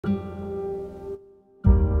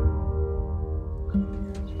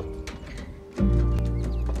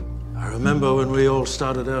Remember when we all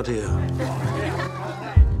started out here?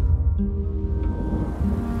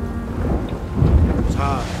 It's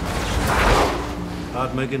hard.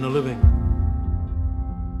 Hard making a living.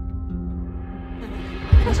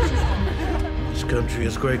 This country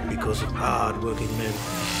is great because of hard-working men.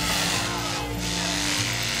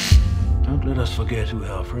 Don't let us forget who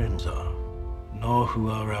our friends are, nor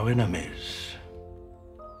who are our enemies.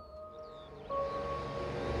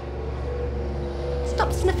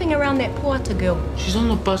 Stop sniffing around that Poata girl. She's on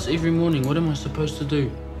the bus every morning. What am I supposed to do?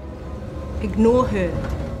 Ignore her.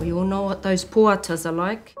 We all know what those Poatas are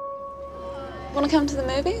like. Want to come to the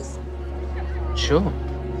movies? Sure.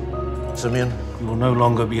 Simeon, you will no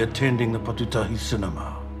longer be attending the Patutahi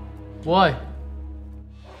cinema. Why?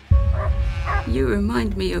 You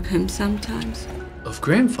remind me of him sometimes. Of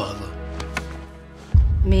grandfather?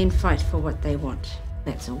 Men fight for what they want.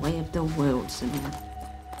 That's a way of the world, Simeon.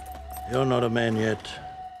 You're not a man yet.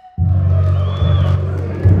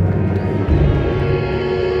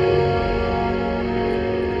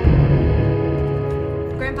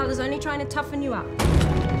 Grandfather's only trying to toughen you up.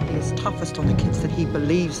 He is toughest on the kids that he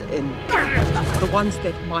believes in. The ones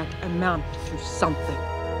that might amount to something.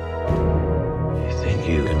 You think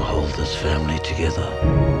you can hold this family together?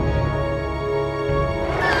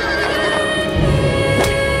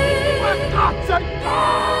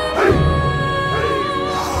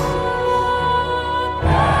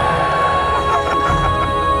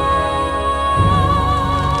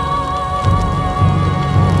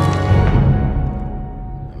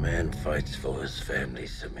 A man fights for his family,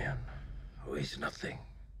 Simeon, or he's nothing.